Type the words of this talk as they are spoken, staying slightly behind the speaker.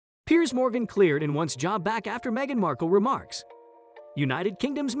Piers Morgan cleared and wants job back after Meghan Markle remarks. United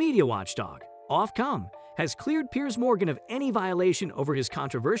Kingdom's media watchdog, Ofcom, has cleared Piers Morgan of any violation over his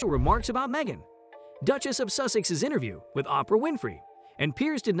controversial remarks about Meghan, Duchess of Sussex's interview with Oprah Winfrey, and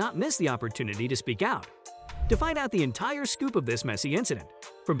Piers did not miss the opportunity to speak out. To find out the entire scoop of this messy incident,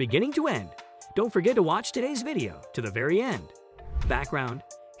 from beginning to end, don't forget to watch today's video to the very end. Background: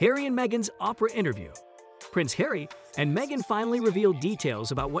 Harry and Meghan's Oprah interview. Prince Harry and Meghan finally revealed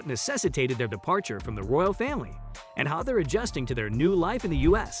details about what necessitated their departure from the royal family and how they're adjusting to their new life in the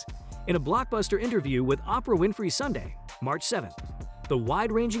US in a blockbuster interview with Oprah Winfrey Sunday, March 7th. The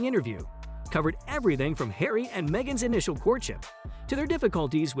wide-ranging interview covered everything from Harry and Meghan's initial courtship to their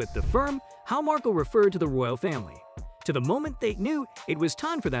difficulties with the firm, how Markle referred to the royal family, to the moment they knew it was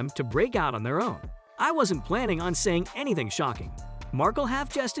time for them to break out on their own. "I wasn't planning on saying anything shocking," Markle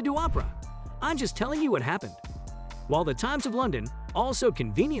half-jested to Oprah. "I'm just telling you what happened." While the Times of London also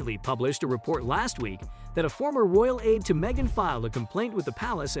conveniently published a report last week that a former royal aide to Meghan filed a complaint with the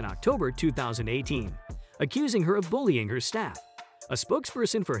palace in October 2018, accusing her of bullying her staff. A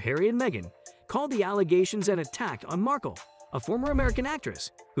spokesperson for Harry and Meghan called the allegations an attack on Markle, a former American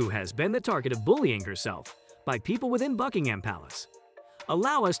actress who has been the target of bullying herself by people within Buckingham Palace.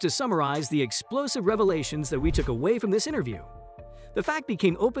 Allow us to summarize the explosive revelations that we took away from this interview. The fact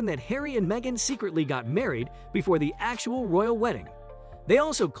became open that Harry and Meghan secretly got married before the actual royal wedding. They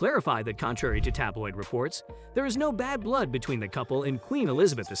also clarified that, contrary to tabloid reports, there is no bad blood between the couple and Queen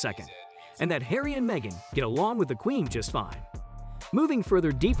Elizabeth II, and that Harry and Meghan get along with the Queen just fine. Moving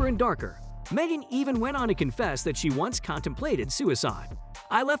further deeper and darker, Meghan even went on to confess that she once contemplated suicide.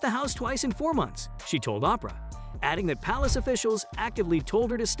 "I left the house twice in 4 months," she told Oprah, adding that palace officials actively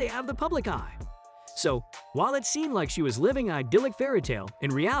told her to stay out of the public eye. So, while it seemed like she was living an idyllic fairy tale,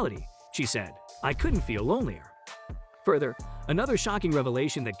 in reality, she said, "I couldn't feel lonelier." Further, another shocking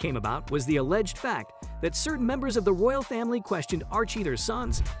revelation that came about was the alleged fact that certain members of the royal family questioned Archie, their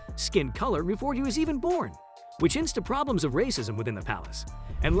son's, skin color before he was even born, which hints to problems of racism within the palace.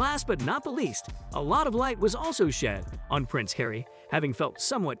 And last but not the least, a lot of light was also shed on Prince Harry having felt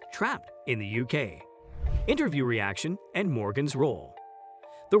somewhat trapped in the UK. Interview reaction and Morgan's role.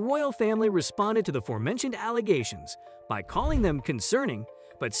 The royal family responded to the aforementioned allegations by calling them concerning,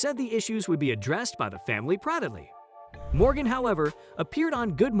 but said the issues would be addressed by the family privately. Morgan, however, appeared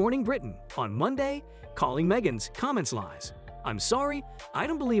on Good Morning Britain on Monday, calling Meghan's comments lies. "I'm sorry, I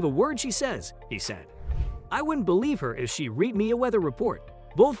don't believe a word she says," he said. "I wouldn't believe her if she read me a weather report."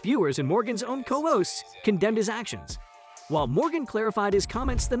 Both viewers and Morgan's own co-hosts condemned his actions, while Morgan clarified his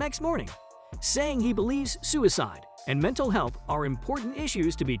comments the next morning, saying he believes suicide and mental health are important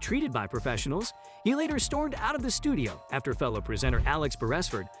issues to be treated by professionals. He later stormed out of the studio after fellow presenter Alex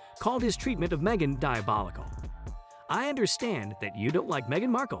Beresford called his treatment of Meghan diabolical. "I understand that you don't like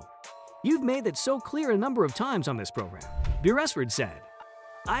Meghan Markle. You've made that so clear a number of times on this program," Beresford said.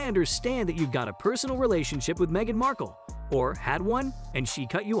 "I understand that you've got a personal relationship with Meghan Markle, or had one, and she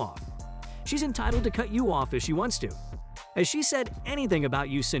cut you off. She's entitled to cut you off if she wants to. Has she said anything about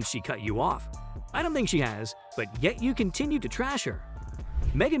you since she cut you off? I don't think she has, but yet you continue to trash her."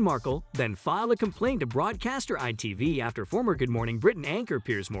 Meghan Markle then filed a complaint to broadcaster ITV after former Good Morning Britain anchor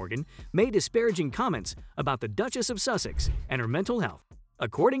Piers Morgan made disparaging comments about the Duchess of Sussex and her mental health.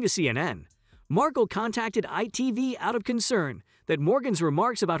 According to CNN, Markle contacted ITV out of concern that Morgan's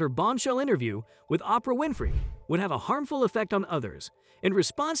remarks about her bombshell interview with Oprah Winfrey would have a harmful effect on others, in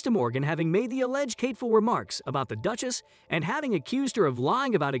response to Morgan having made the alleged hateful remarks about the Duchess and having accused her of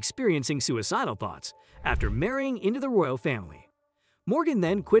lying about experiencing suicidal thoughts after marrying into the royal family. Morgan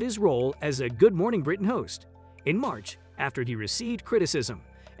then quit his role as a Good Morning Britain host in March after he received criticism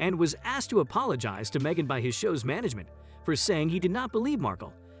and was asked to apologize to Meghan by his show's management for saying he did not believe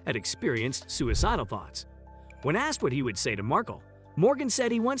Markle had experienced suicidal thoughts. When asked what he would say to Markle, Morgan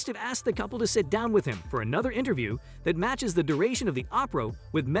said he wants to ask the couple to sit down with him for another interview that matches the duration of the Oprah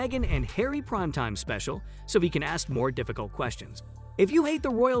with Meghan and Harry primetime special so he can ask more difficult questions. "If you hate the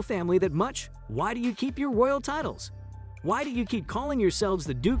royal family that much, why do you keep your royal titles? Why do you keep calling yourselves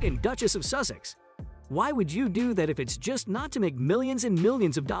the Duke and Duchess of Sussex? Why would you do that if it's just not to make millions and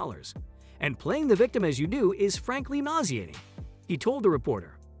millions of dollars? And playing the victim as you do is frankly nauseating," he told the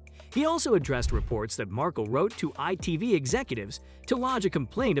reporter. He also addressed reports that Markle wrote to ITV executives to lodge a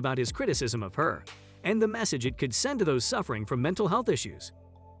complaint about his criticism of her and the message it could send to those suffering from mental health issues.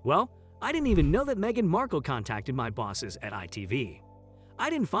 "Well, I didn't even know that Meghan Markle contacted my bosses at ITV. I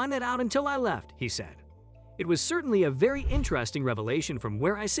didn't find that out until I left," he said. "It was certainly a very interesting revelation from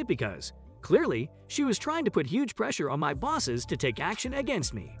where I sit because, clearly, she was trying to put huge pressure on my bosses to take action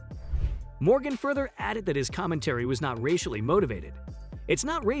against me." Morgan further added that his commentary was not racially motivated. "It's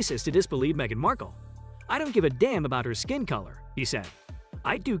not racist to disbelieve Meghan Markle. I don't give a damn about her skin color," he said.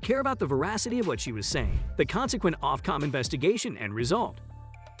 "I do care about the veracity of what she was saying, the consequent Ofcom investigation and result."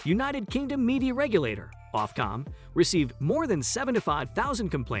 United Kingdom media regulator, Ofcom, received more than 75,000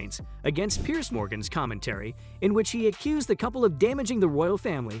 complaints against Piers Morgan's commentary in which he accused the couple of damaging the royal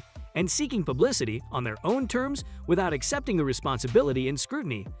family and seeking publicity on their own terms without accepting the responsibility and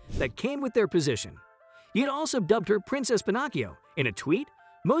scrutiny that came with their position. He had also dubbed her Princess Pinocchio in a tweet.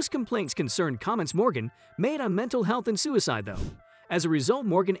 Most complaints concerned comments Morgan made on mental health and suicide, though. As a result,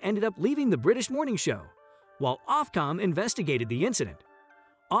 Morgan ended up leaving the British morning show, while Ofcom investigated the incident.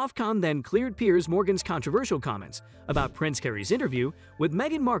 Ofcom then cleared Piers Morgan's controversial comments about Prince Harry's interview with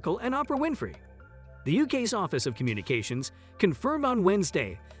Meghan Markle and Oprah Winfrey. The UK's Office of Communications confirmed on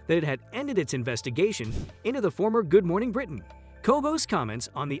Wednesday that it had ended its investigation into the former Good Morning Britain co-host's comments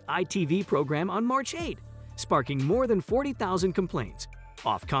on the ITV program on March 8, sparking more than 40,000 complaints.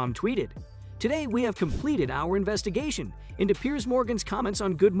 Ofcom tweeted, "Today we have completed our investigation into Piers Morgan's comments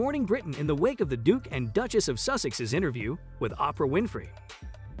on Good Morning Britain in the wake of the Duke and Duchess of Sussex's interview with Oprah Winfrey."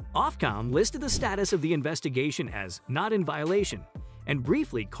 Ofcom listed the status of the investigation as not in violation and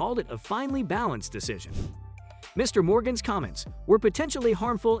briefly called it a finely balanced decision. Mr. Morgan's comments were potentially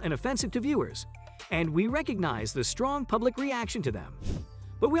harmful and offensive to viewers, and we recognize the strong public reaction to them.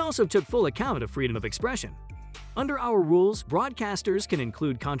 But we also took full account of freedom of expression. Under our rules, broadcasters can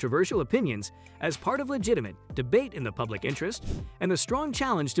include controversial opinions as part of legitimate debate in the public interest, and the strong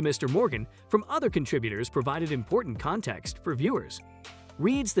challenge to Mr. Morgan from other contributors provided important context for viewers,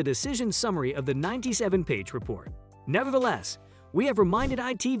 reads the decision summary of the 97-page report. Nevertheless, we have reminded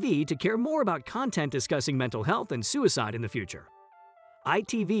ITV to care more about content discussing mental health and suicide in the future.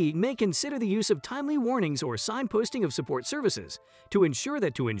 ITV may consider the use of timely warnings or signposting of support services to ensure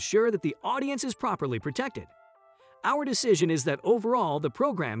that the audience is properly protected. Our decision is that overall the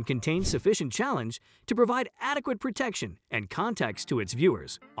program contains sufficient challenge to provide adequate protection and context to its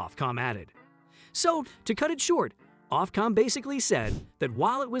viewers, Ofcom added. So, to cut it short, Ofcom basically said that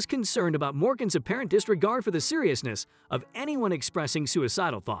while it was concerned about Morgan's apparent disregard for the seriousness of anyone expressing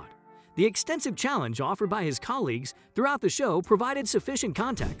suicidal thought, the extensive challenge offered by his colleagues throughout the show provided sufficient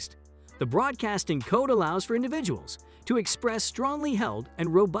context. The broadcasting code allows for individuals to express strongly held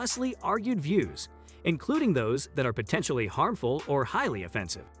and robustly argued views, including those that are potentially harmful or highly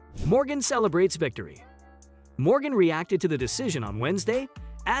offensive. Morgan celebrates victory. Morgan reacted to the decision on Wednesday,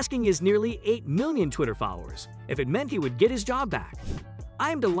 asking his nearly 8 million Twitter followers if it meant he would get his job back.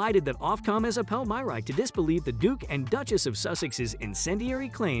 "I am delighted that Ofcom has upheld my right to disbelieve the Duke and Duchess of Sussex's incendiary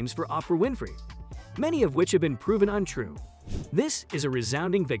claims for Oprah Winfrey, many of which have been proven untrue. This is a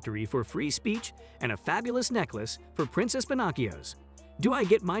resounding victory for free speech and a fabulous necklace for Princess Pinocchios. Do I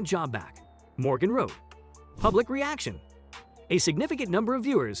get my job back?" Morgan wrote. Public reaction. A significant number of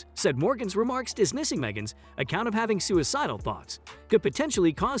viewers said Morgan's remarks dismissing Meghan's account of having suicidal thoughts could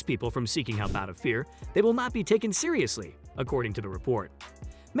potentially cause people from seeking help out of fear they will not be taken seriously, according to the report.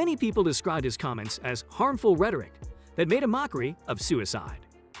 Many people described his comments as harmful rhetoric that made a mockery of suicide.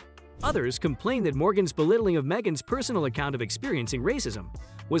 Others complained that Morgan's belittling of Meghan's personal account of experiencing racism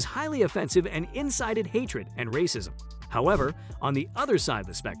was highly offensive and incited hatred and racism. However, on the other side of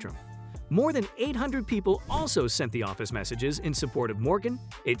the spectrum, more than 800 people also sent the office messages in support of Morgan,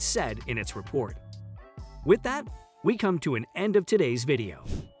 it said in its report. With that, we come to an end of today's video.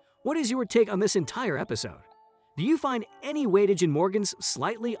 What is your take on this entire episode? Do you find any weightage in Morgan's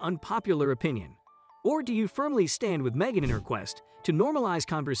slightly unpopular opinion? Or do you firmly stand with Meghan in her quest to normalize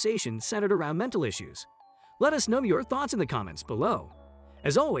conversation centered around mental issues? Let us know your thoughts in the comments below.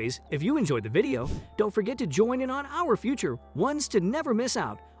 As always, if you enjoyed the video, don't forget to join in on our future ones to never miss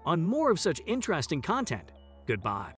out on more of such interesting content. Goodbye.